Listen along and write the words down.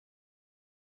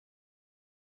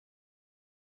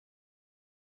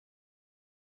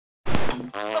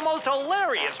The most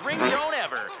hilarious ringtone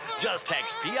ever. Just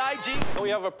text PIG. We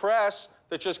have a press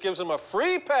that just gives them a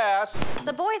free pass.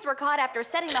 The boys were caught after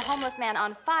setting the homeless man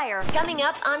on fire. Coming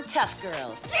up on Tough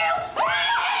Girls.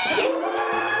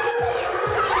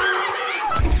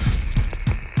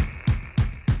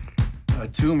 A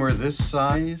tumor this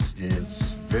size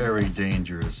is very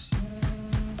dangerous.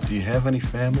 Do you have any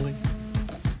family?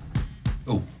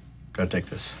 Oh, gotta take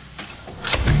this.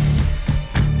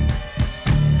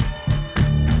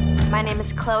 My name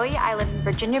is Chloe. I live in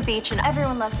Virginia Beach, and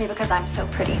everyone loves me because I'm so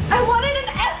pretty. I wanted an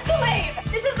Escalade!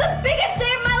 This is the biggest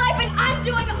day of my life, and I'm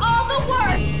doing all the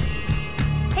work!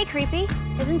 Hey, creepy.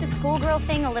 Isn't the schoolgirl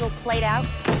thing a little played out?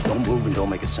 Don't move and don't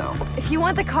make a sound. If you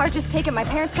want the car, just take it. My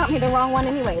parents got me the wrong one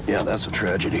anyways. Yeah, that's a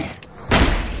tragedy.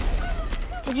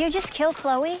 Did you just kill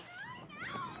Chloe?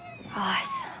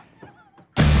 Awesome.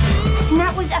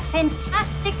 That was a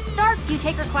fantastic start. Do you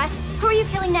take requests? Who are you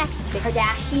killing next? The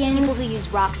Kardashians? People who use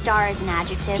rock star as an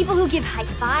adjective? People who give high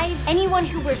fives? Anyone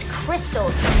who wears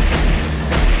crystals?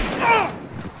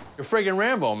 You're friggin'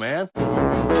 Rambo, man.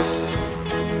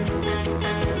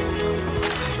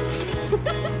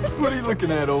 What are you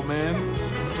looking at, old man?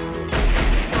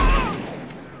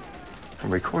 I'm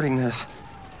recording this.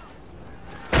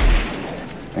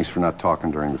 Thanks for not talking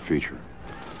during the feature.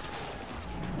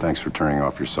 Thanks for turning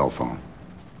off your cell phone.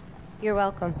 You're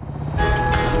welcome.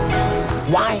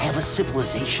 Why have a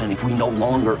civilization if we're no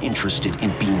longer interested in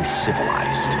being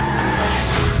civilized?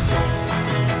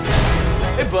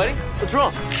 Hey, buddy, what's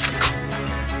wrong?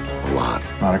 A lot.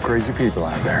 A lot of crazy people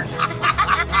out there.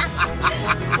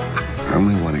 I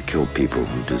only want to kill people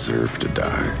who deserve to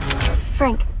die.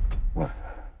 Frank, What?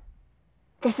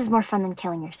 this is more fun than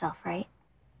killing yourself, right?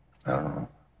 I don't know.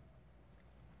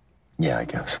 Yeah, I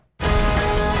guess.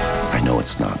 I know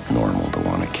it's not normal to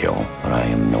want to kill, but I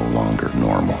am no longer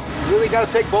normal. Really gotta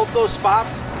take both those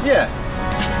spots? Yeah,